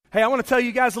Hey, I want to tell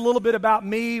you guys a little bit about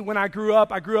me when I grew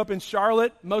up. I grew up in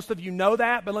Charlotte. Most of you know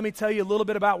that, but let me tell you a little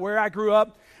bit about where I grew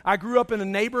up. I grew up in a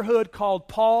neighborhood called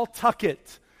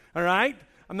Pawtucket, all right?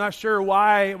 I'm not sure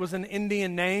why it was an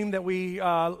Indian name that we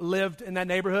lived in that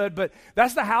neighborhood, but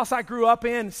that's the house I grew up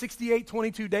in,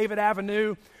 6822 David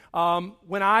Avenue.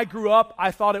 When I grew up,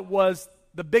 I thought it was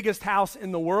the biggest house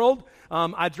in the world.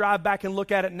 I drive back and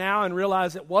look at it now and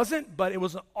realize it wasn't, but it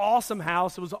was an awesome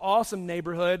house. It was an awesome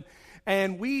neighborhood.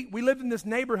 And we lived in this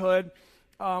neighborhood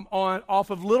off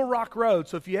of Little Rock Road.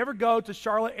 So if you ever go to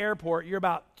Charlotte Airport, you're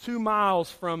about 3 miles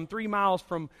from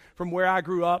where I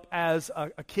grew up as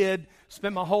a kid.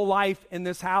 Spent my whole life in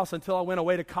this house until I went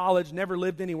away to college. Never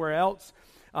lived anywhere else.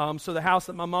 So the house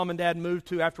that my mom and dad moved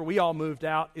to after we all moved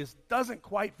out doesn't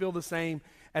quite feel the same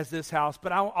as this house.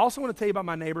 But I also want to tell you about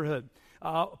my neighborhood.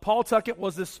 Pawtucket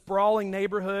was this sprawling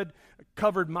neighborhood,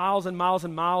 covered miles and miles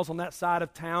and miles on that side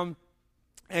of town.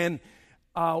 And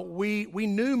we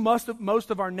knew most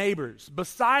of our neighbors.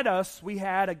 Beside us, we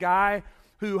had a guy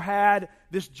who had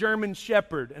this German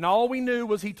Shepherd, and all we knew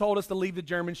was he told us to leave the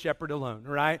German Shepherd alone,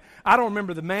 right? I don't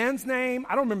remember the man's name.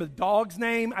 I don't remember the dog's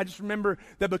name. I just remember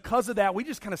that because of that, we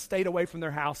just kind of stayed away from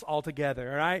their house altogether,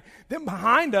 all right? Then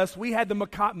behind us, we had the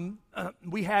McCarver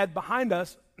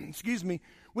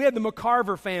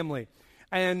family.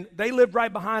 And they lived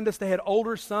right behind us. They had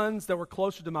older sons that were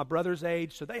closer to my brother's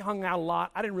age, so they hung out a lot.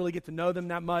 I didn't really get to know them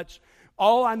that much.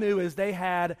 All I knew is they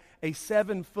had a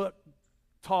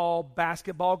 7-foot-tall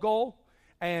basketball goal,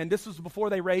 and this was before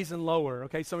they raised and lower.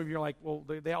 Okay, some of you are like, well,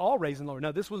 they all raise and lower.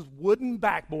 No, this was wooden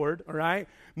backboard, all right,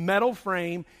 metal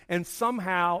frame, and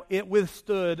somehow it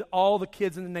withstood all the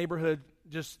kids in the neighborhood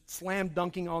just slam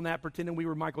dunking on that, pretending we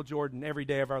were Michael Jordan every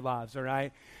day of our lives, all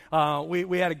right?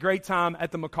 We had a great time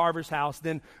at the McCarver's house.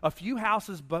 Then a few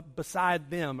houses beside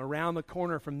them, around the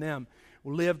corner from them,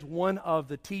 lived one of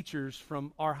the teachers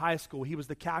from our high school. He was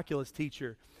the calculus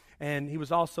teacher, and he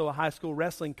was also a high school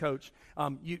wrestling coach.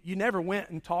 You never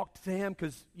went and talked to him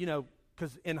because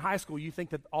in high school you think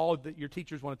that all that your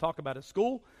teachers want to talk about is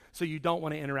school, so you don't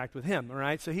want to interact with him, all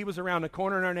right? So he was around the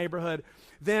corner in our neighborhood.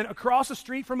 Then across the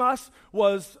street from us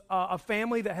was a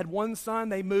family that had one son.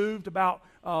 They moved about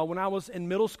when I was in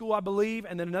middle school, I believe,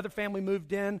 and then another family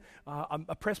moved in,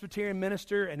 a Presbyterian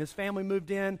minister, and his family moved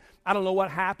in. I don't know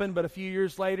what happened, but a few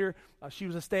years later, she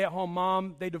was a stay-at-home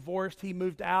mom. They divorced. He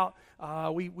moved out.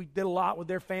 We did a lot with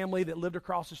their family that lived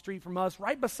across the street from us.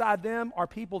 Right beside them are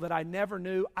people that I never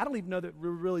knew. I don't even know that were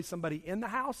really somebody in the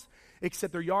house,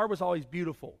 except their yard was always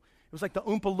beautiful. It was like the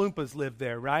Oompa Loompas lived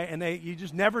there, right? And you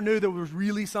just never knew there was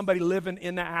really somebody living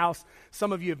in that house.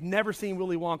 Some of you have never seen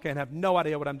Willy Wonka and have no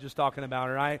idea what I'm just talking about,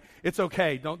 all right? It's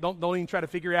okay. Don't even try to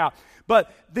figure it out.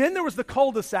 But then there was the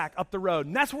cul-de-sac up the road,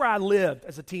 and that's where I lived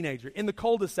as a teenager. In the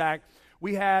cul-de-sac,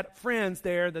 we had friends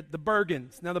there, the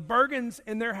Bergens. Now, the Bergens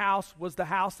in their house was the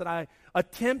house that I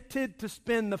attempted to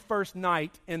spend the first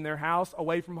night in their house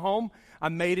away from home. I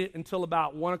made it until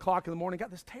about 1 o'clock in the morning. Got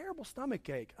this terrible stomach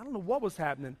ache. I don't know what was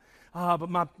happening.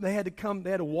 But they had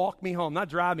to walk me home, not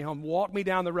drive me home, walk me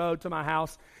down the road to my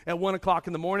house at 1 o'clock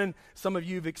in the morning. Some of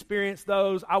you have experienced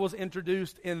those. I was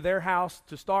introduced in their house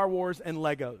to Star Wars and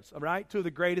Legos, all right? Two of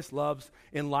the greatest loves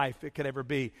in life it could ever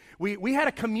be. We had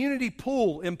a community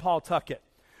pool in Pawtucket,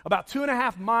 about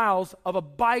 2.5 miles of a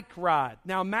bike ride.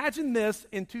 Now imagine this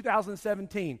in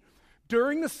 2017.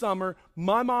 During the summer,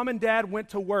 my mom and dad went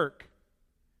to work.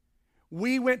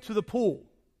 We went to the pool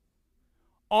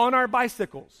on our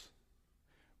bicycles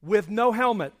with no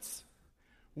helmets,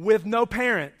 with no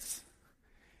parents.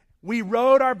 We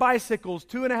rode our bicycles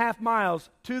 2.5 miles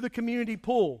to the community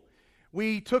pool.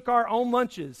 We took our own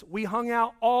lunches. We hung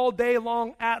out all day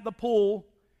long at the pool,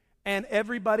 and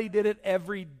everybody did it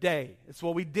every day. It's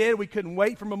what we did. We couldn't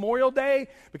wait for Memorial Day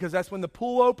because that's when the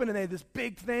pool opened and they had this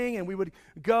big thing, and we would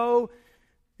go.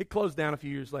 It closed down a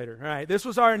few years later. All right, this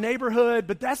was our neighborhood,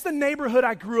 but that's the neighborhood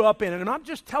I grew up in. And I'm not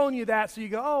just telling you that so you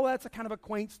go, oh, that's a kind of a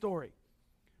quaint story.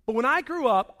 But when I grew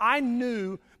up, I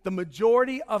knew the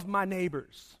majority of my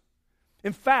neighbors.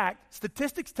 In fact,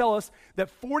 statistics tell us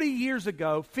that 40 years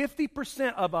ago,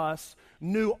 50% of us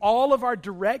knew all of our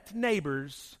direct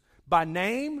neighbors by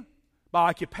name, by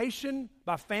occupation,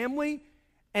 by family,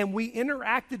 and we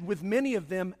interacted with many of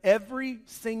them every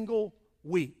single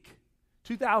week.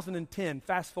 2010,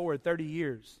 fast forward 30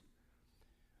 years.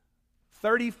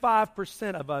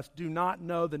 35% of us do not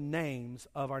know the names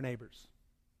of our neighbors.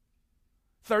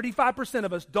 35%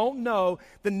 of us don't know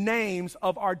the names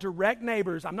of our direct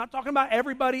neighbors. I'm not talking about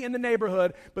everybody in the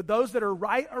neighborhood, but those that are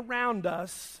right around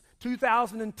us,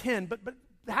 2010. But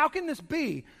how can this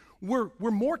be? We're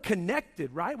more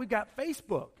connected, right? We've got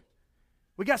Facebook.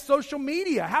 We got social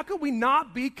media. How could we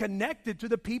not be connected to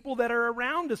the people that are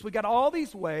around us? We got all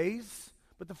these ways,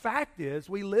 but the fact is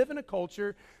we live in a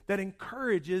culture that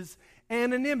encourages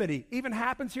anonymity. Even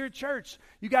happens here at church.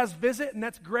 You guys visit, and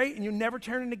that's great, and you never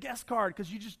turn in a guest card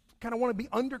because you just kind of want to be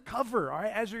undercover, all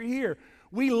right, as you're here.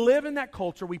 We live in that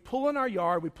culture. We pull in our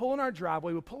yard, we pull in our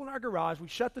driveway, we pull in our garage, we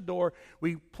shut the door,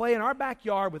 we play in our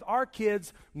backyard with our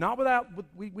kids,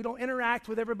 we don't interact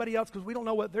with everybody else because we don't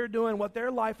know what they're doing, what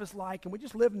their life is like, and we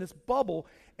just live in this bubble,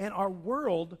 and our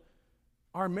world,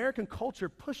 our American culture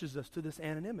pushes us to this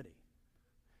anonymity.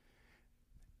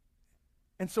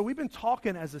 And so we've been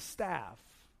talking as a staff,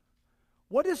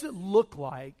 what does it look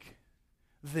like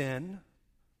then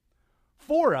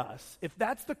for us, if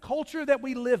that's the culture that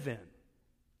we live in,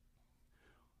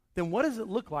 then what does it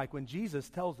look like when Jesus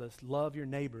tells us, love your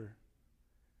neighbor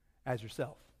as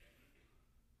yourself?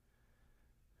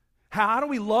 How do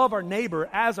we love our neighbor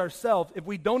as ourselves if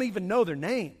we don't even know their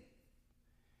name?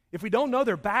 If we don't know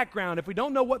their background, if we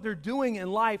don't know what they're doing in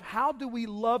life, how do we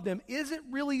love them? Is it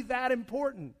really that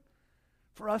important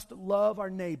for us to love our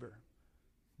neighbor?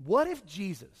 What if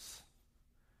Jesus,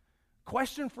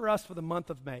 question for us for the month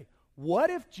of May, what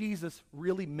if Jesus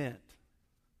really meant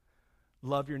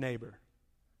love your neighbor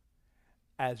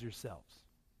as yourselves?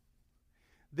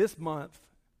 This month,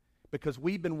 because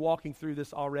we've been walking through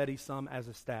this already some as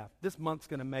a staff, this month's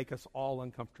going to make us all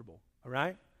uncomfortable, all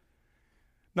right?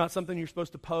 Not something you're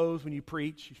supposed to pose when you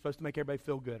preach. You're supposed to make everybody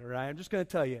feel good, all right? I'm just going to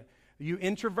tell you, you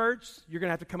introverts, you're going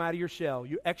to have to come out of your shell.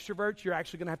 You extroverts, you're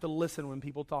actually going to have to listen when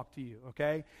people talk to you,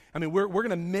 okay? I mean, we're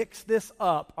going to mix this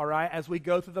up, all right, as we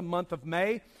go through the month of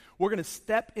May. We're going to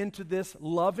step into this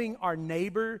loving our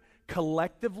neighbor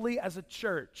collectively as a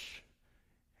church.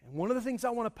 And one of the things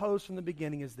I want to pose from the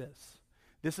beginning is this.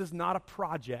 This is not a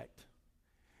project.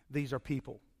 These are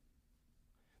people.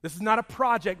 This is not a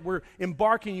project we're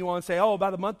embarking you on and say, oh,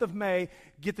 by the month of May,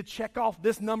 get to check off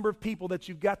this number of people that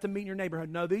you've got to meet in your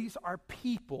neighborhood. No, these are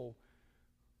people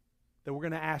that we're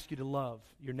going to ask you to love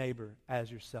your neighbor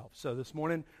as yourself. So this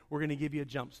morning, we're going to give you a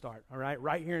jump start, all right?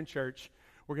 Right here in church,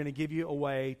 we're going to give you a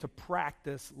way to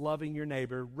practice loving your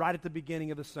neighbor right at the beginning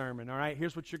of the sermon, all right?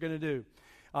 Here's what you're going to do.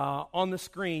 On the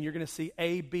screen, you're going to see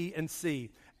A, B, and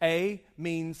C. A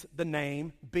means the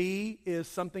name. B is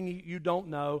something you don't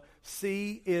know.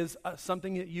 C is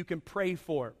something that you can pray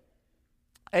for.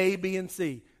 A, B, and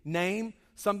C. Name,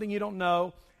 something you don't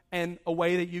know, and a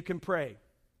way that you can pray.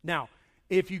 Now,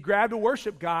 if you grabbed a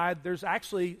worship guide, there's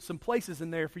actually some places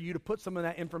in there for you to put some of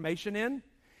that information in.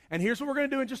 And here's what we're going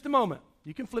to do in just a moment.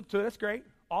 You can flip to it. That's great.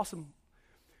 Awesome.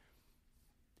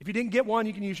 If you didn't get one,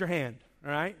 you can use your hand.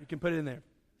 All right? You can put it in there.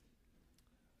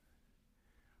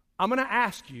 I'm going to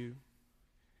ask you,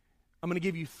 I'm going to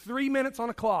give you 3 minutes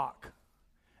on a clock,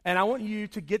 and I want you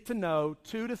to get to know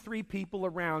 2 to 3 people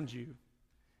around you.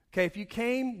 Okay, if you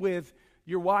came with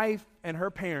your wife and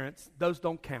her parents, those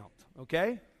don't count,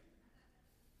 okay?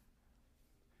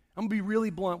 I'm going to be really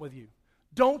blunt with you.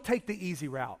 Don't take the easy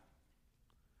route.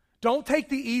 Don't take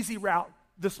the easy route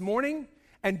this morning,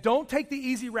 and don't take the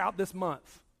easy route this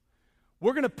month.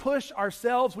 We're going to push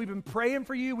ourselves. We've been praying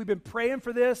for you. We've been praying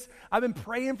for this. I've been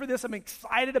praying for this. I'm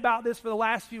excited about this for the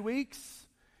last few weeks.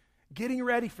 Getting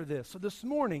ready for this. So this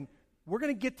morning, we're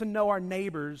going to get to know our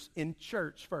neighbors in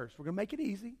church first. We're going to make it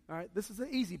easy. All right? This is an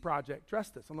easy project.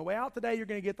 Trust us. On the way out today, you're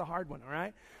going to get the hard one. All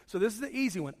right? So this is the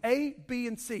easy one. A, B,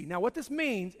 and C. Now what this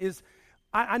means is,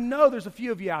 I know there's a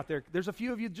few of you out there. There's a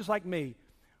few of you just like me.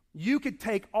 You could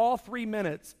take all 3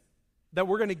 minutes that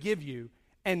we're going to give you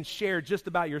and share just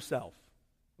about yourself.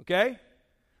 Okay?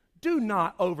 Do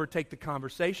not overtake the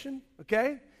conversation,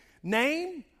 okay?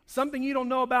 Name something you don't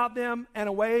know about them and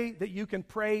a way that you can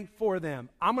pray for them.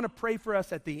 I'm going to pray for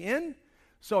us at the end.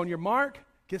 So on your mark,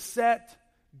 get set,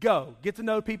 go. Get to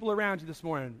know people around you this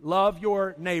morning. Love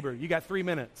your neighbor. You got 3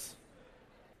 minutes.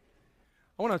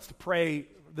 I want us to pray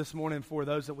this morning for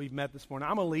those that we've met this morning.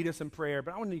 I'm going to lead us in prayer,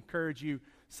 but I want to encourage you,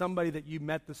 somebody that you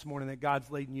met this morning that God's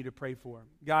leading you to pray for.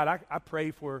 God, I pray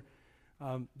for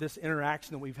this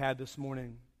interaction that we've had this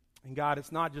morning. And God,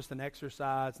 it's not just an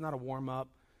exercise, it's not a warm-up.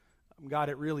 God,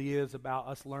 it really is about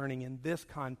us learning in this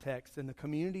context, in the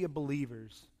community of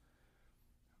believers,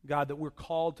 God, that we're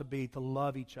called to be, to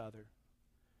love each other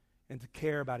and to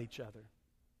care about each other.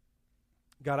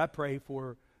 God, I pray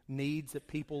for needs that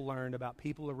people learned about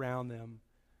people around them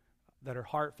that are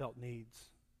heartfelt needs.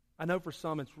 I know for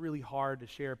some it's really hard to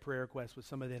share a prayer request with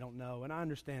somebody they don't know, and I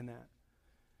understand that.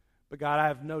 But God, I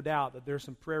have no doubt that there's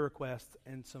some prayer requests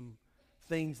and some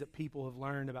things that people have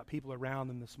learned about people around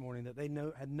them this morning that they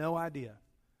had no idea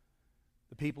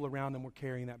the people around them were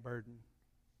carrying that burden.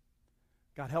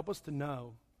 God, help us to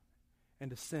know and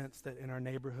to sense that in our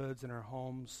neighborhoods, in our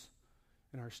homes,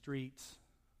 in our streets,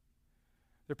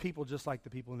 there are people just like the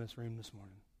people in this room this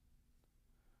morning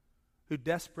who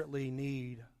desperately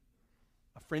need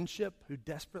a friendship, who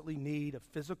desperately need a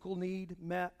physical need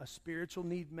met, a spiritual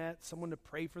need met, someone to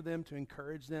pray for them, to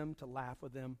encourage them, to laugh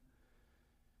with them.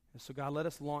 And so, God, let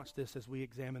us launch this as we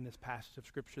examine this passage of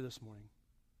Scripture this morning.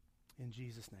 In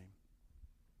Jesus'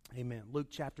 name, amen. Luke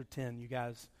chapter 10, you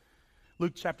guys.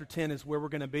 Luke chapter 10 is where we're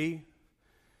going to be.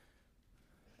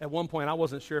 At one point, I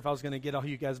wasn't sure if I was going to get all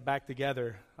you guys back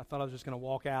together. I thought I was just going to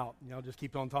walk out, just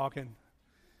keep on talking.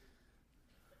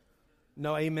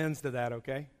 No amens to that,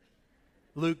 okay?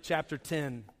 Luke chapter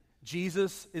 10.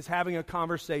 Jesus is having a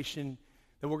conversation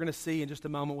that we're going to see in just a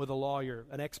moment with a lawyer,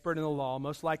 an expert in the law,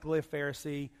 most likely a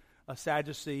Pharisee, a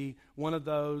Sadducee, one of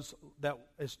those that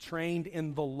is trained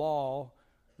in the law,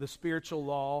 the spiritual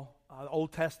law,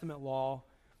 Old Testament law.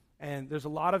 And there's a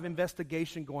lot of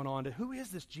investigation going on to who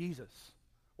is this Jesus?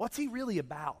 What's he really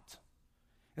about?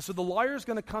 And so the lawyer is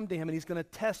going to come to him and he's going to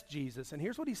test Jesus. And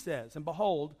here's what he says. And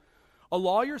behold, a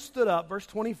lawyer stood up, verse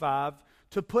 25,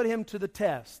 to put him to the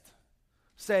test,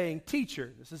 saying,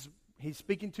 Teacher, he's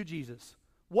speaking to Jesus,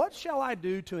 what shall I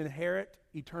do to inherit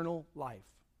eternal life?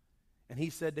 And he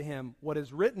said to him, what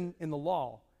is written in the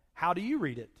law, how do you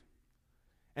read it?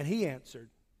 And he answered,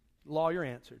 the lawyer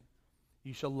answered,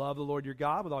 you shall love the Lord your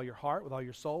God with all your heart, with all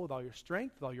your soul, with all your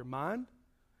strength, with all your mind,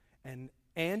 and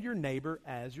your neighbor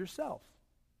as yourself.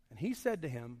 And he said to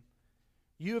him,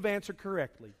 you have answered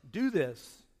correctly. Do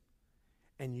this,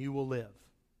 and you will live.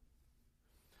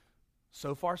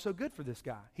 So far, so good for this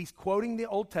guy. He's quoting the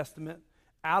Old Testament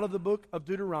out of the book of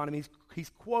Deuteronomy.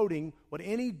 He's quoting what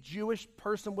any Jewish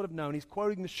person would have known. He's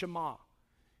quoting the Shema. And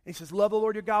he says, love the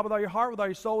Lord your God with all your heart, with all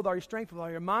your soul, with all your strength, with all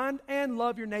your mind, and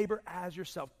love your neighbor as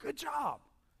yourself. Good job.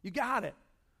 You got it.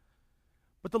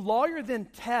 But the lawyer then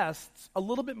tests a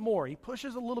little bit more. He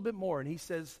pushes a little bit more, and he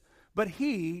says, but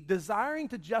he, desiring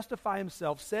to justify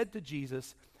himself, said to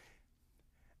Jesus,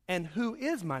 and who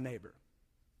is my neighbor?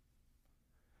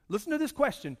 Listen to this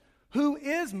question. Who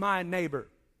is my neighbor?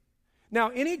 Now,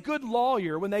 any good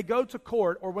lawyer, when they go to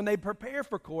court or when they prepare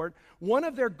for court, one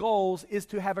of their goals is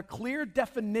to have a clear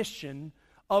definition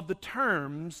of the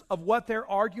terms of what they're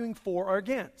arguing for or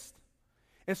against.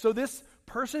 And so this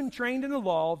person trained in the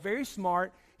law, very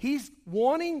smart, he's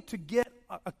wanting to get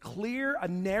a clear, a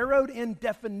narrowed-in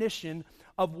definition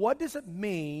of what does it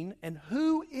mean and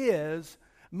who is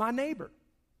my neighbor.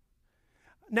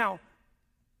 Now,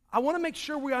 I want to make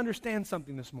sure we understand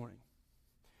something this morning.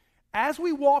 As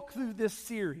we walk through this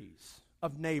series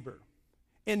of neighbor,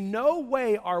 in no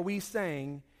way are we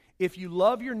saying if you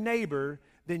love your neighbor,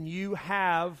 then you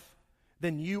have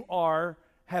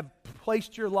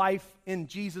placed your life in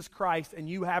Jesus Christ and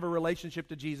you have a relationship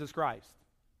to Jesus Christ.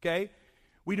 Okay?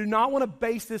 We do not want to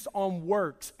base this on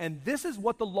works, and this is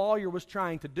what the lawyer was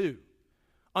trying to do.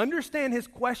 Understand his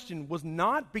question was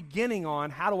not beginning on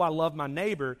how do I love my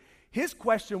neighbor. His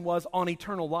question was on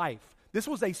eternal life. This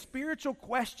was a spiritual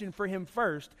question for him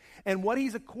first, and what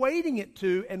he's equating it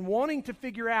to and wanting to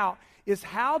figure out is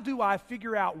how do I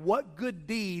figure out what good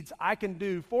deeds I can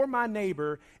do for my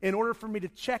neighbor in order for me to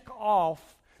check off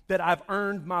that I've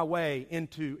earned my way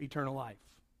into eternal life.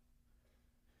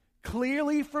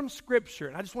 Clearly from Scripture,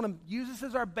 and I just want to use this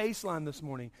as our baseline this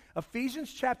morning,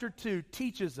 Ephesians chapter 2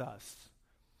 teaches us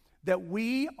that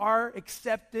we are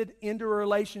accepted into a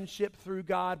relationship through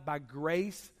God by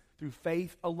grace through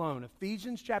faith alone.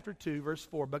 Ephesians chapter 2, verse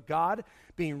 4, but God,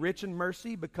 being rich in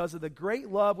mercy, because of the great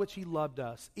love which he loved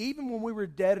us, even when we were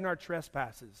dead in our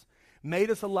trespasses,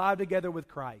 made us alive together with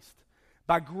Christ.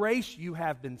 By grace you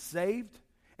have been saved,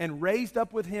 and raised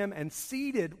up with him, and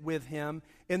seated with him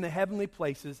in the heavenly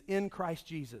places in Christ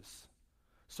Jesus,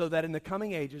 so that in the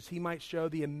coming ages he might show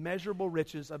the immeasurable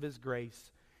riches of his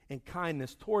grace and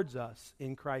kindness towards us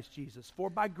in Christ Jesus. For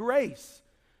by grace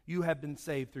you have been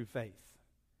saved through faith.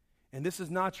 And this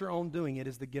is not your own doing, it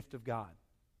is the gift of God.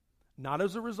 Not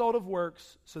as a result of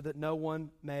works, so that no one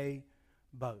may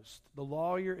boast. The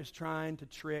lawyer is trying to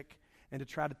trick and to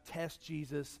try to test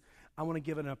Jesus. I want to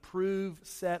give an approved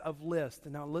set of lists.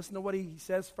 And now listen to what he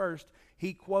says first.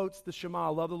 He quotes the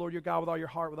Shema, love the Lord your God with all your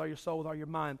heart, with all your soul, with all your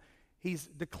mind. He's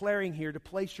declaring here to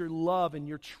place your love and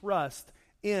your trust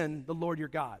in the Lord your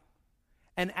God.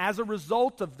 And as a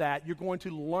result of that, you're going to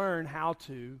learn how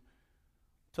to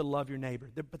love your neighbor.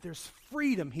 But there's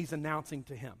freedom he's announcing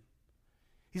to him.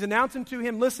 He's announcing to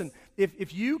him, listen,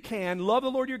 if you can love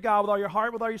the Lord your God with all your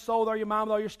heart, with all your soul, with all your mind,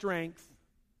 with all your strength,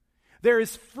 there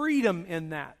is freedom in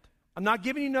that. I'm not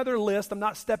giving you another list. I'm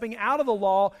not stepping out of the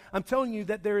law. I'm telling you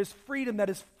that there is freedom that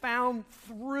is found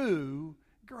through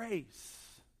grace.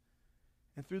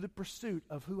 and through the pursuit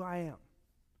of who I am.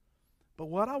 But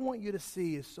what I want you to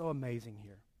see is so amazing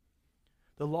here.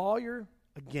 The lawyer,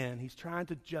 again, he's trying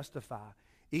to justify.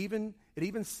 It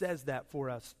even says that for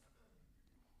us.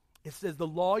 It says the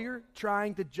lawyer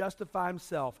trying to justify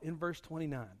himself in verse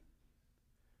 29.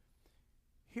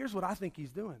 Here's what I think he's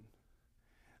doing.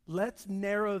 Let's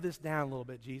narrow this down a little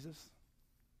bit, Jesus.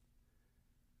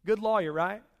 Good lawyer,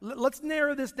 right? Let's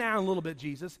narrow this down a little bit,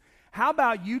 Jesus. How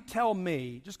about you tell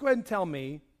me, just go ahead and tell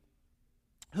me,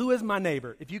 who is my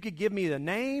neighbor? If you could give me the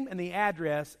name and the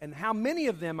address and how many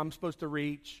of them I'm supposed to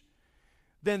reach,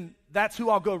 then that's who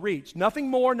I'll go reach. Nothing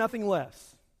more, nothing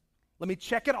less. Let me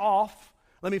check it off.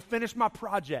 Let me finish my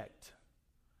project.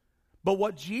 But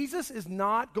what Jesus is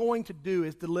not going to do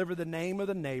is deliver the name of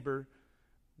the neighbor.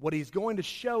 What he's going to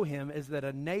show him is that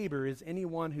a neighbor is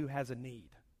anyone who has a need.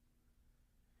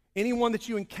 Anyone that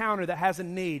you encounter that has a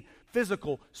need,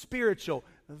 physical, spiritual,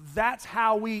 that's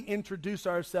how we introduce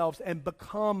ourselves and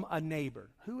become a neighbor.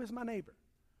 Who is my neighbor?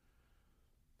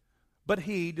 But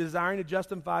he, desiring to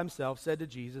justify himself, said to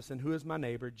Jesus, and who is my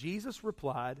neighbor? Jesus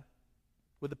replied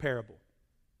with a parable.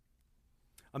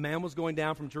 A man was going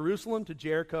down from Jerusalem to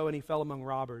Jericho, and he fell among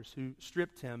robbers who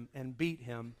stripped him and beat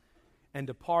him and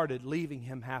departed, leaving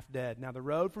him half dead. Now the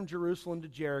road from Jerusalem to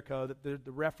Jericho, the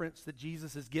reference that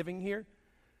Jesus is giving here,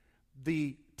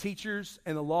 the teachers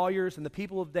and the lawyers and the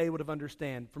people of the day would have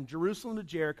understood. From Jerusalem to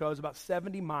Jericho is about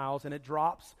 70 miles, and it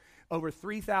drops over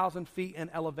 3,000 feet in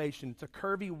elevation. It's a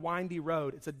curvy, windy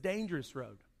road. It's a dangerous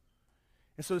road.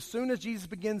 And so as soon as Jesus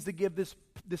begins to give this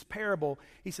parable,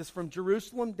 he says, from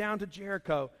Jerusalem down to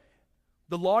Jericho,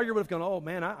 the lawyer would have gone, oh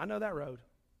man, I know that road.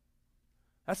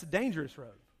 That's a dangerous road.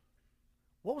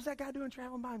 What was that guy doing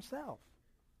traveling by himself?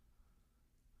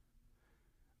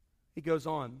 He goes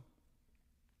on.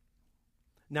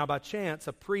 Now by chance,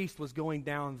 a priest was going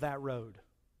down that road.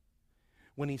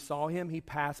 When he saw him, he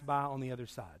passed by on the other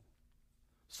side.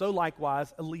 So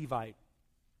likewise, a Levite,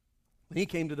 when he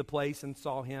came to the place and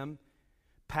saw him,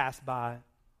 passed by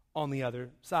on the other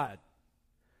side.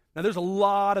 Now there's a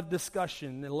lot of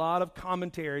discussion, a lot of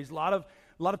commentaries, a lot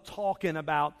of talking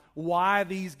about why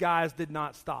these guys did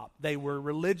not stop. They were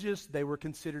religious. They were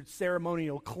considered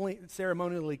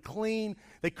ceremonially clean.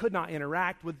 They could not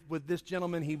interact with this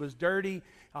gentleman. He was dirty.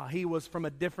 He was from a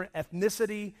different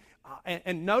ethnicity.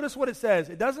 And notice what it says.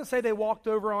 It doesn't say they walked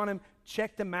over on him,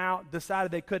 checked him out,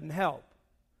 decided they couldn't help.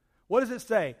 What does it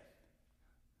say?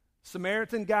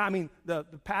 Samaritan guy, the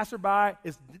passerby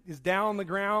is down on the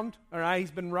ground. All right,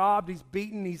 he's been robbed. He's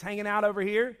beaten. He's hanging out over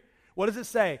here. What does it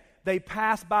say? They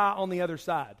passed by on the other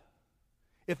side.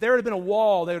 If there had been a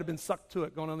wall, they would have been sucked to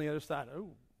it going on the other side.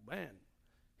 Oh, man,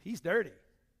 he's dirty.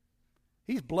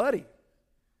 He's bloody.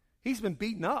 He's been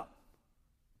beaten up.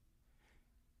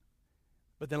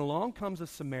 But then along comes a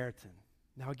Samaritan.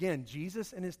 Now again,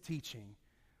 Jesus in his teaching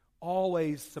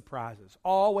always surprises,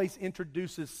 always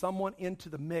introduces someone into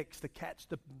the mix to catch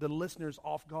the listeners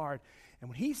off guard. And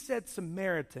when he said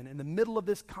Samaritan in the middle of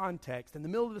this context, in the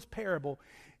middle of this parable,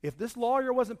 if this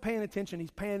lawyer wasn't paying attention, he's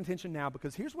paying attention now,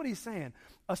 because here's what he's saying.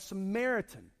 A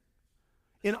Samaritan,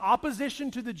 in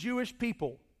opposition to the Jewish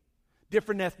people,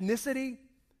 different ethnicity,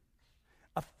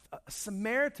 a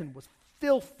Samaritan was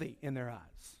filthy in their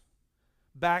eyes.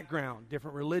 Background,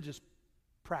 different religious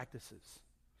practices.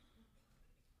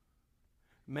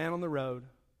 Man on the road,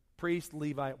 priest,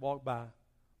 Levite walked by.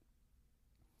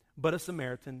 But a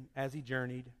Samaritan, as he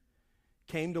journeyed,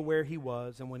 came to where he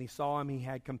was, and when he saw him, he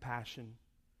had compassion.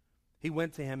 He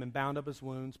went to him and bound up his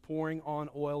wounds, pouring on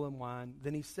oil and wine.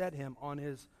 Then he set him on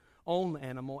his own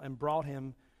animal and brought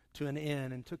him to an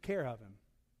inn and took care of him.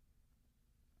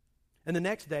 And the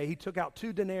next day he took out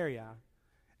 2 denarii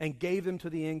and gave them to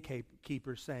the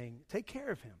innkeeper, saying, take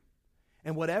care of him,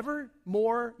 and whatever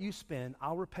more you spend,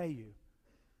 I'll repay you,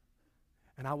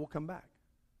 and I will come back.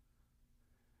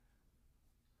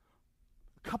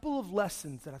 A couple of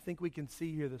lessons that I think we can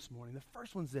see here this morning. The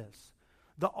first one's this.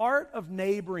 The art of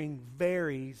neighboring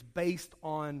varies based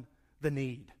on the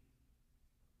need.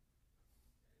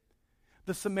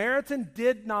 The Samaritan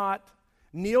did not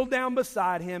kneel down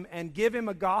beside him and give him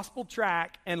a gospel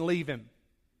tract and leave him.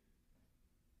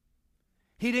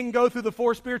 He didn't go through the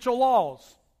 4 spiritual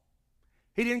laws.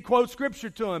 He didn't quote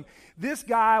scripture to him. This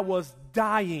guy was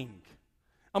dying.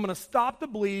 I'm going to stop the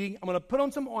bleeding. I'm going to put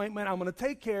on some ointment. I'm going to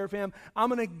take care of him. I'm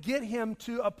going to get him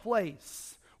to a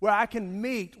place where I can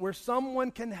meet, where someone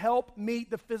can help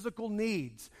meet the physical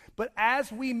needs. But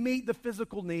as we meet the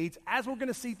physical needs, as we're going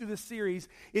to see through this series,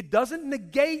 it doesn't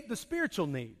negate the spiritual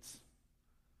needs.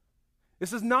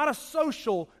 This is not a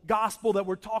social gospel that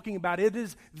we're talking about. It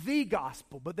is the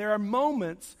gospel. But there are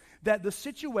moments that the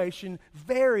situation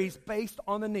varies based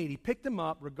on the need. He picked him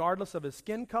up regardless of his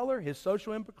skin color, his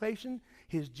social implication,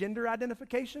 his gender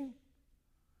identification,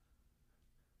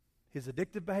 his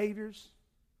addictive behaviors.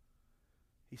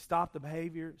 He stopped the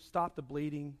behavior, stopped the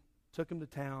bleeding, took him to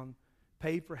town,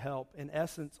 paid for help, in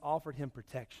essence, offered him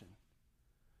protection.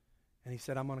 And he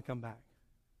said, I'm going to come back.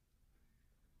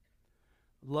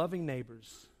 Loving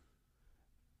neighbors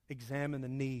examine the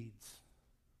needs.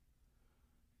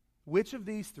 Which of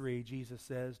these three, Jesus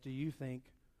says, do you think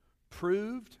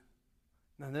proved,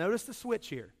 now notice the switch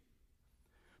here,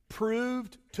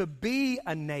 proved to be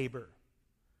a neighbor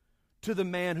to the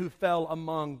man who fell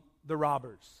among the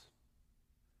robbers?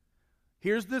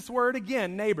 Here's this word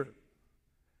again, neighbor.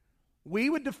 We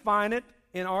would define it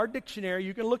in our dictionary,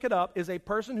 you can look it up, is a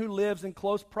person who lives in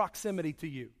close proximity to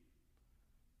you.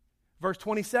 Verse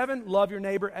 27, love your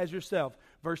neighbor as yourself.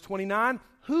 Verse 29,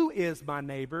 who is my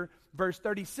neighbor? Verse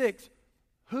 36,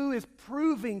 who is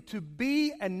proving to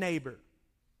be a neighbor?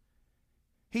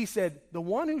 He said, the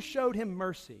one who showed him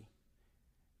mercy.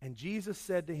 And Jesus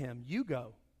said to him, you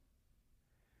go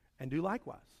and do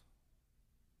likewise.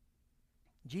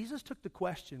 Jesus took the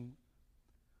question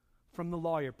from the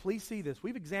lawyer. Please see this.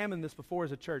 We've examined this before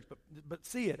as a church, but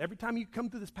see it. Every time you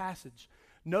come through this passage,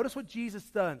 notice what Jesus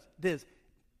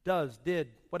did,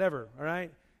 whatever, all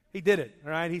right? He did it,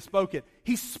 all right? He spoke it.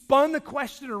 He spun the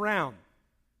question around.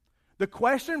 The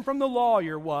question from the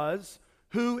lawyer was,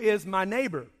 who is my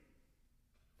neighbor?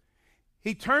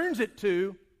 He turns it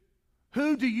to,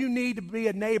 who do you need to be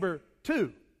a neighbor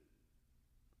to?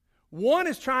 One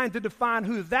is trying to define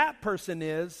who that person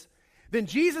is. Then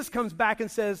Jesus comes back and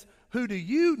says, who do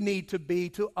you need to be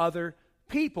to other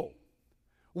people?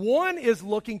 One is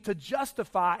looking to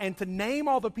justify and to name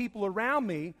all the people around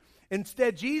me.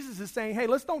 Instead, Jesus is saying, hey,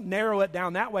 let's don't narrow it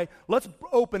down that way. Let's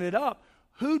open it up.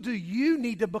 Who do you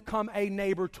need to become a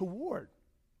neighbor toward?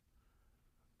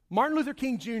 Martin Luther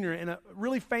King Jr., in a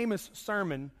really famous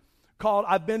sermon called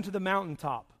I've Been to the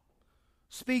Mountaintop,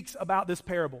 speaks about this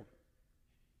parable.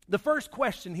 The first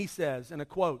question, he says, in a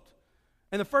quote,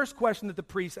 and the first question that the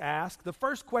priests ask, the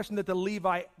first question that the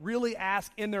Levite really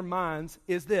ask in their minds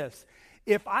is this: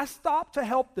 if I stop to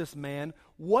help this man,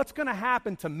 what's going to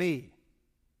happen to me?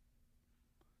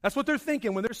 That's what they're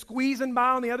thinking when they're squeezing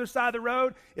by on the other side of the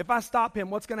road. If I stop him,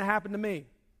 what's going to happen to me?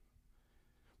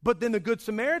 But then the Good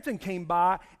Samaritan came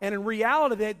by, and in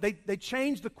reality, they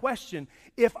changed the question.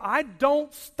 If I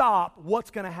don't stop,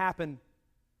 what's going to happen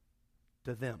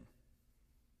to them?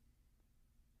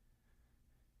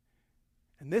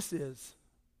 And this is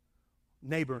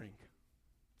neighboring.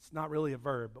 It's not really a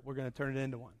verb, but we're going to turn it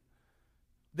into one.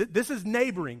 This is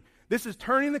neighboring. This is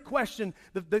turning the question.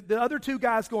 The other two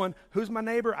guys going, who's my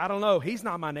neighbor? I don't know. He's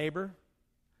not my neighbor.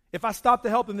 If I stop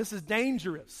to help him, this is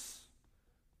dangerous.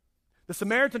 The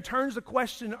Samaritan turns the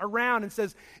question around and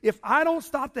says, if I don't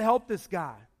stop to help this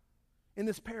guy in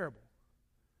this parable,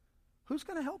 who's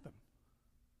going to help him?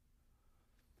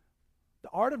 The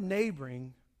art of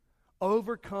neighboring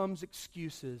overcomes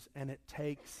excuses, and it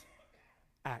takes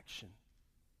action.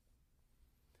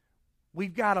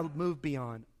 We've got to move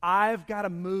beyond. I've got to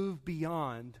move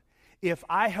beyond. If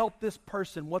I help this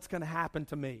person, what's going to happen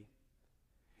to me?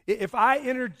 If I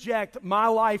interject my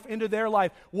life into their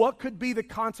life, what could be the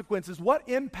consequences? What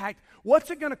impact? What's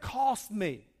it going to cost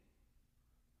me?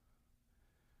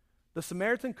 The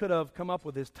Samaritan could have come up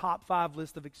with his top 5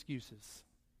 list of excuses.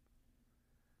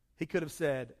 He could have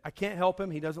said, I can't help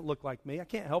him, he doesn't look like me. I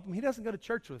can't help him, he doesn't go to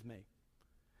church with me.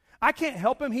 I can't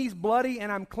help him, he's bloody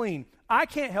and I'm clean. I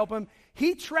can't help him,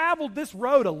 he traveled this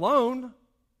road alone.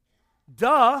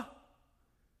 Duh.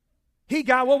 He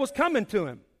got what was coming to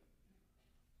him.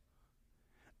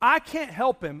 I can't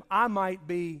help him, I might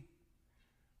be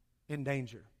in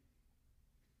danger.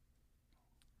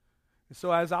 And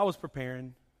so as I was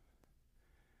preparing,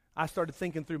 I started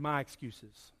thinking through my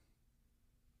excuses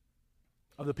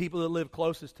of the people that live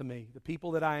closest to me, the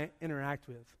people that I interact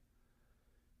with.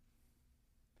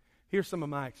 Here's some of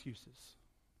my excuses.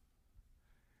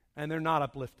 And they're not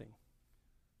uplifting.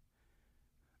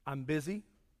 I'm busy.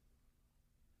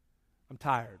 I'm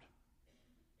tired.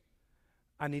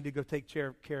 I need to go take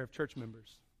care of church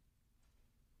members.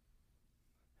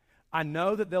 I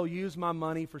know that they'll use my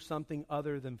money for something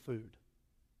other than food.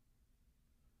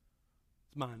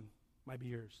 It's mine. Might be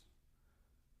yours.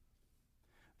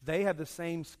 They have the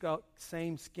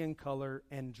same skin color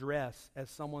and dress as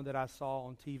someone that I saw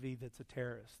on TV that's a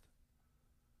terrorist.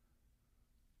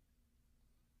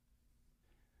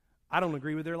 I don't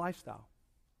agree with their lifestyle.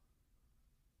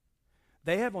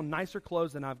 They have on nicer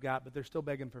clothes than I've got, but they're still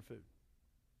begging for food.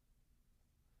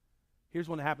 Here's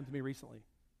one that happened to me recently.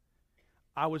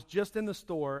 I was just in the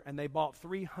store, and they bought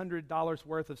 $300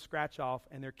 worth of scratch-off,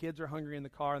 and their kids are hungry in the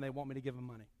car, and they want me to give them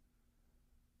money.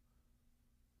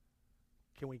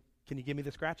 Can you give me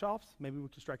the scratch-offs? Maybe we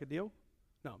can strike a deal?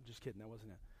 No, I'm just kidding. That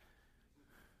wasn't it.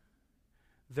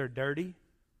 They're dirty.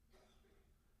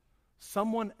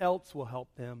 Someone else will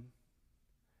help them.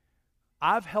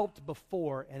 I've helped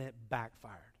before, and it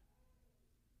backfired.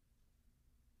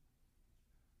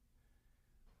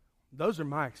 Those are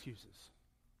my excuses.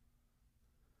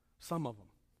 Some of them.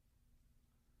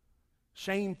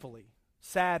 Shamefully,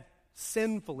 sad,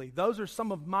 sinfully. Those are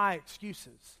some of my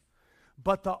excuses.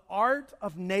 But the art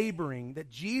of neighboring that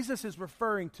Jesus is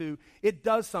referring to, it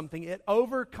does something. It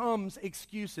overcomes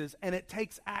excuses and it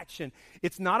takes action.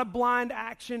 It's not a blind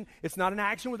action. It's not an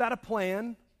action without a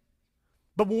plan.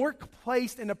 But when we're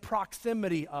placed in a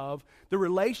proximity of the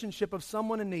relationship of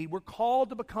someone in need, we're called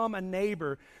to become a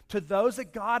neighbor to those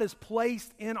that God has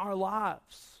placed in our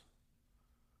lives.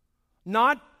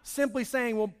 Not simply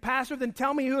saying, well, Pastor, then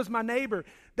tell me who is my neighbor.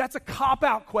 That's a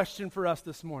cop-out question for us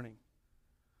this morning.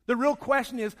 The real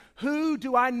question is, who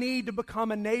do I need to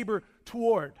become a neighbor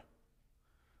toward?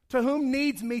 To whom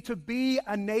needs me to be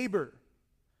a neighbor?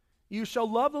 You shall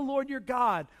love the Lord your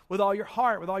God with all your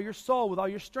heart, with all your soul, with all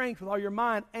your strength, with all your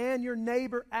mind, and your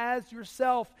neighbor as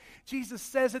yourself. Jesus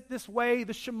says it this way.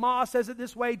 The Shema says it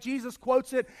this way. Jesus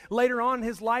quotes it later on in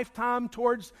his lifetime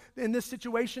in this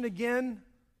situation again.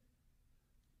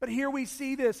 But here we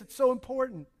see this. It's so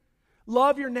important.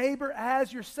 Love your neighbor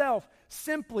as yourself.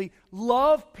 Simply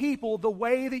love people the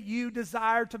way that you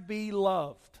desire to be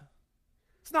loved.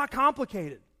 It's not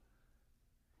complicated.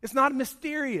 It's not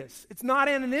mysterious. It's not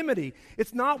anonymity.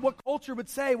 It's not what culture would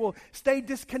say, well, stay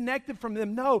disconnected from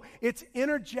them. No, it's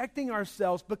interjecting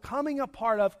ourselves, becoming a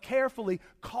part of, carefully,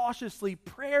 cautiously,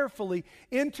 prayerfully,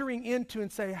 entering into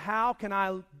and say, how can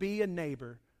I be a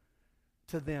neighbor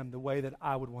to them the way that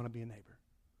I would want to be a neighbor?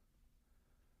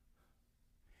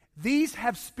 These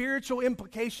have spiritual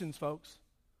implications, folks.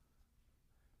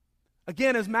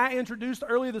 Again, as Matt introduced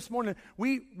earlier this morning,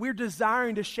 we're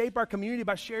desiring to shape our community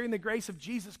by sharing the grace of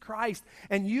Jesus Christ.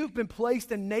 And you've been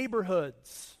placed in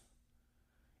neighborhoods,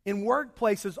 in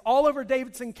workplaces all over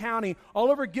Davidson County, all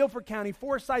over Guilford County,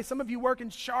 Forsyth. Some of you work in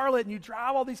Charlotte and you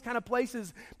drive all these kind of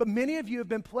places. But many of you have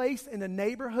been placed in the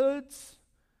neighborhoods.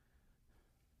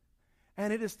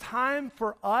 And it is time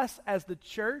for us as the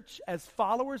church, as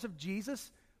followers of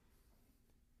Jesus,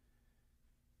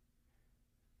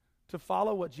 to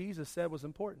follow what Jesus said was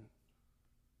important.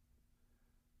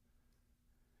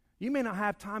 You may not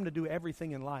have time to do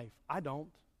everything in life. I don't.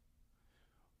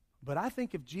 But I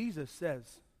think if Jesus says,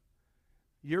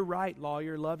 you're right,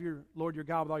 lawyer, love your Lord your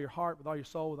God with all your heart, with all your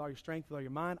soul, with all your strength, with all your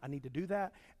mind, I need to do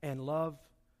that, and love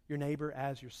your neighbor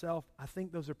as yourself, I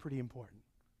think those are pretty important.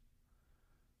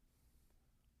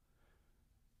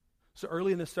 So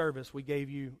early in the service, we gave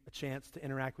you a chance to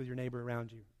interact with your neighbor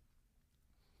around you.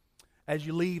 As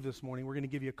you leave this morning, we're going to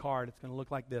give you a card. It's going to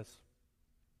look like this.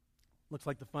 Looks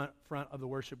like the front of the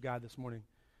worship guide this morning.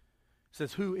 It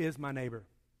says, who is my neighbor?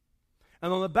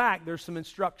 And on the back, there's some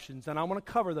instructions, and I want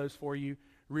to cover those for you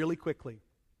really quickly.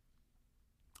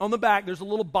 On the back, there's a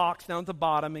little box down at the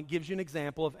bottom. It gives you an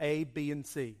example of A, B, and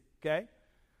C, okay?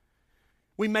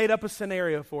 We made up a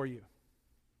scenario for you.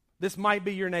 This might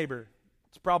be your neighbor.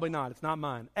 It's probably not. It's not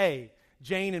mine. A,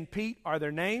 Jane and Pete are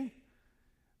their name.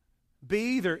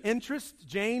 B, their interest.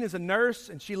 Jane is a nurse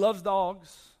and she loves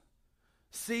dogs.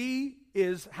 C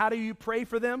is, how do you pray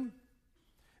for them?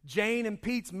 Jane and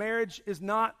Pete's marriage is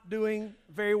not doing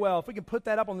very well. If we can put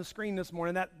that up on the screen this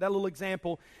morning, that little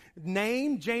example.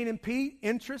 Name, Jane and Pete.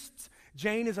 Interests,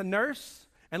 Jane is a nurse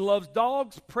and loves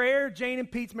dogs. Prayer, Jane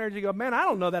and Pete's marriage. You go, man, I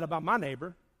don't know that about my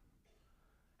neighbor.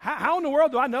 How in the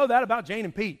world do I know that about Jane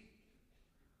and Pete?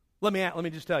 Let me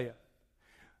just tell you.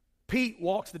 Pete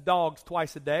walks the dogs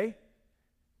twice a day.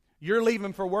 You're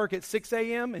leaving for work at 6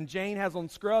 a.m. and Jane has on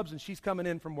scrubs and she's coming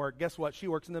in from work. Guess what? She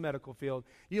works in the medical field.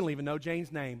 You don't even know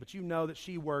Jane's name, but you know that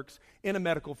she works in a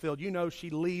medical field. You know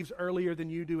she leaves earlier than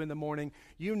you do in the morning.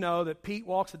 You know that Pete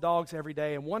walks the dogs every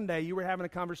day. And one day you were having a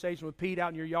conversation with Pete out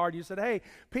in your yard. You said, hey,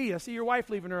 Pete, I see your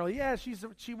wife leaving early. Yeah,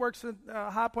 she works at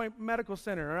High Point Medical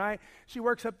Center, all right? She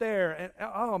works up there. And,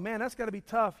 oh, man, that's got to be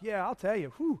tough. Yeah, I'll tell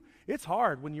you. It's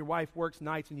hard when your wife works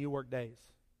nights and you work days.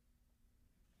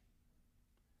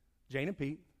 Jane and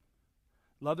Pete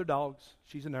love their dogs.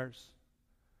 She's a nurse.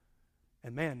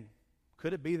 And man,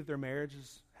 could it be that their marriage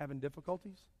is having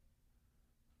difficulties?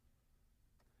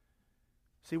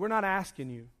 See, we're not asking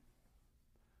you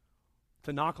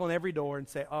to knock on every door and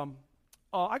say,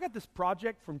 I got this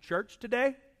project from church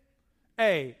today.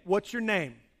 A, what's your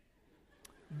name?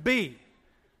 B,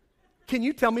 can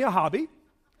you tell me a hobby?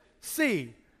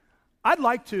 C, I'd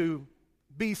like to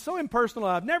be so impersonal.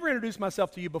 I've never introduced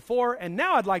myself to you before, and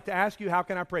now I'd like to ask you, how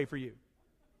can I pray for you?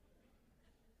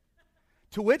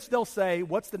 To which they'll say,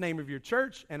 what's the name of your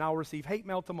church? And I'll receive hate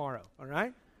mail tomorrow, all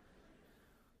right?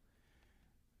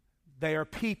 They are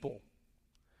people,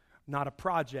 not a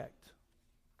project.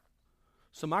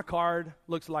 So my card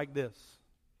looks like this.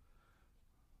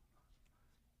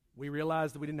 We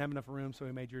realized that we didn't have enough room, so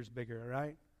we made yours bigger, all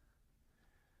right?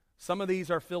 Some of these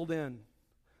are filled in.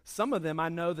 Some of them I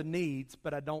know the needs,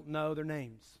 but I don't know their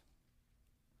names.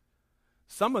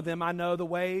 Some of them I know the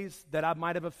ways that I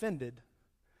might have offended,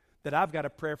 that I've got to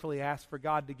prayerfully ask for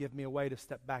God to give me a way to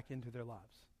step back into their lives.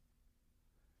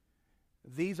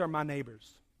 These are my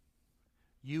neighbors.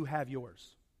 You have yours.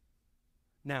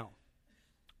 Now,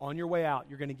 on your way out,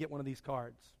 you're going to get one of these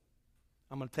cards.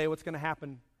 I'm going to tell you what's going to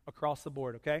happen across the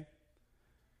board, okay?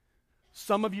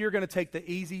 Some of you are going to take the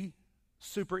easy,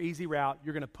 super easy route.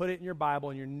 You're going to put it in your Bible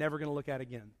and you're never going to look at it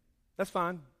again. That's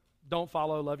fine. Don't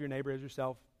follow love your neighbor as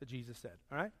yourself that Jesus said,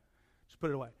 all right? Just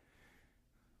put it away.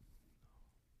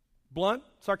 Blunt,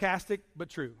 sarcastic, but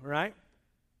true, all right?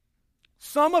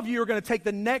 Some of you are going to take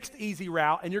the next easy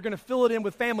route and you're going to fill it in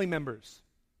with family members.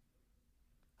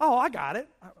 Oh, I got it.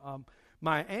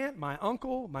 My aunt, my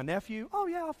uncle, my nephew. Oh,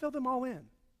 yeah, I'll fill them all in.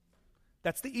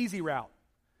 That's the easy route.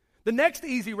 The next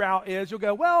easy route is you'll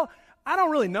go, well, I don't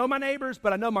really know my neighbors,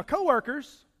 but I know my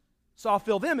coworkers, so I'll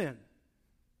fill them in.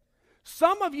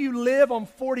 Some of you live on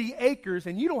 40 acres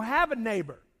and you don't have a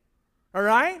neighbor, all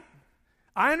right?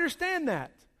 I understand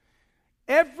that.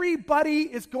 Everybody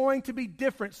is going to be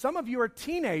different. Some of you are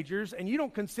teenagers and you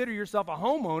don't consider yourself a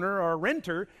homeowner or a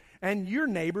renter, and your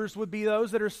neighbors would be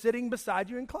those that are sitting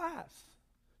beside you in class.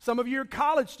 Some of you are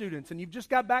college students and you've just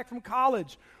got back from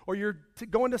college, or you're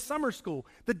going to summer school.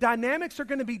 The dynamics are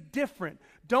going to be different.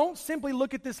 Don't simply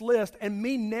look at this list and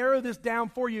me narrow this down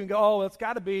for you and go, oh, it's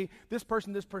got to be this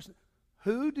person, this person.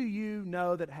 Who do you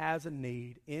know that has a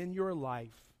need in your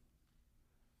life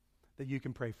that you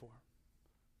can pray for?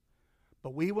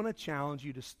 But we want to challenge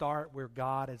you to start where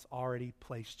God has already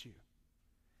placed you.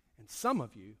 And some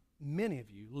of you, many of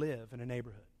you, live in a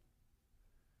neighborhood.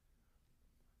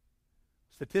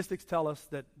 Statistics tell us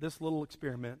that this little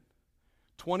experiment,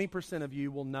 20% of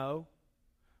you will know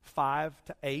 5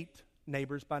 to 8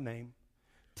 neighbors by name.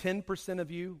 10% of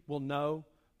you will know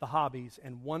the hobbies,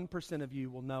 and 1% of you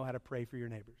will know how to pray for your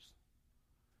neighbors.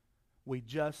 We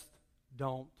just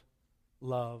don't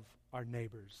love our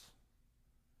neighbors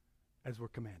as we're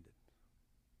commanded.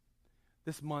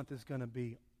 This month is going to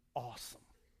be awesome.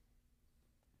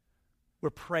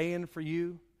 We're praying for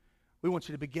you. We want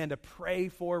you to begin to pray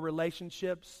for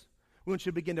relationships. We want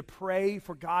you to begin to pray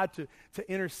for God to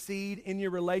intercede in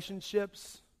your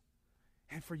relationships,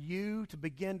 and for you to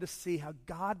begin to see how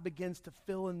God begins to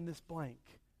fill in this blank,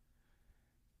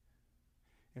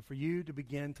 and for you to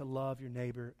begin to love your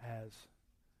neighbor as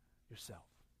yourself.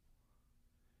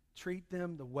 Treat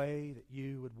them the way that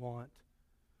you would want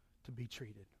to be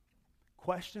treated.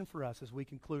 Question for us as we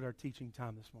conclude our teaching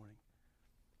time this morning.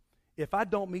 If I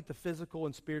don't meet the physical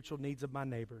and spiritual needs of my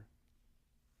neighbor,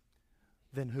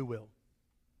 then who will?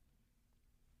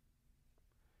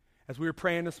 As we were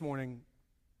praying this morning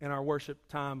in our worship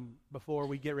time before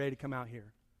we get ready to come out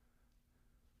here,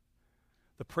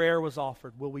 the prayer was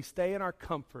offered, will we stay in our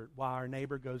comfort while our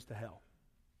neighbor goes to hell?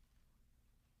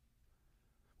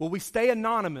 Will we stay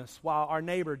anonymous while our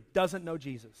neighbor doesn't know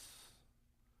Jesus?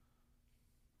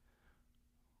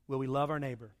 Will we love our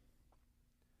neighbor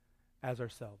as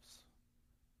ourselves?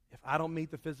 If I don't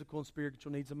meet the physical and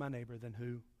spiritual needs of my neighbor, then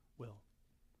who will?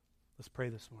 Let's pray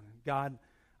this morning. God,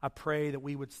 I pray that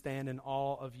we would stand in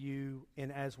awe of you,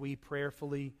 and as we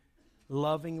prayerfully,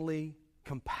 lovingly,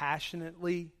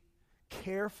 compassionately,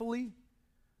 carefully,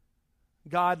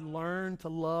 God, learn to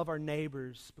love our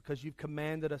neighbors because you've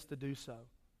commanded us to do so.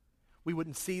 We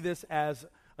wouldn't see this as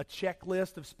a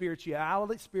checklist of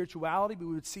spirituality, but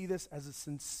we would see this as a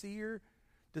sincere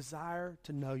desire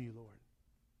to know you, Lord,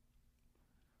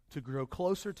 to grow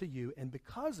closer to you, and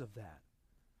because of that,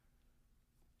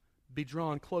 be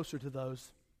drawn closer to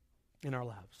those in our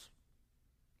lives.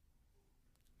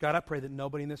 God, I pray that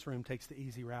nobody in this room takes the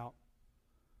easy route.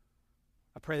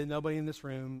 I pray that nobody in this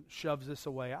room shoves this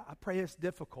away. I pray it's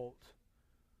difficult.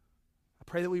 I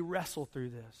pray that we wrestle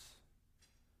through this.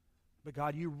 But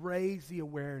God, you raise the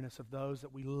awareness of those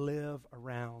that we live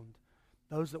around,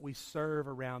 those that we serve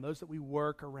around, those that we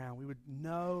work around. We would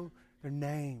know their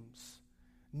names.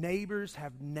 Neighbors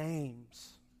have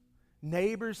names.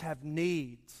 Neighbors have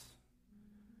needs.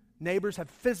 Neighbors have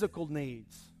physical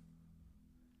needs.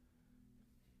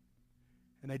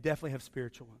 And they definitely have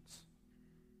spiritual ones.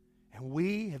 And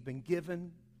we have been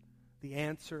given the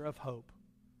answer of hope,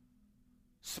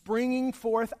 springing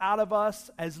forth out of us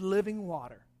as living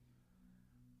water,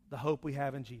 the hope we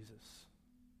have in Jesus.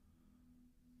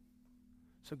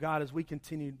 So God, as we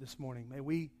continue this morning, may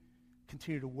we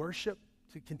continue to worship,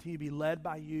 to continue to be led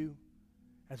by you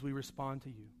as we respond to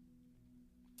you.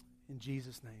 In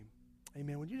Jesus' name,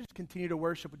 amen. Would you just continue to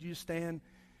worship? Would you just stand?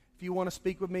 If you want to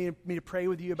speak with me to pray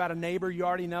with you about a neighbor you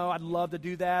already know, I'd love to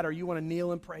do that. Or you want to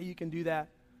kneel and pray, you can do that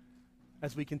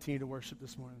as we continue to worship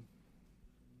this morning.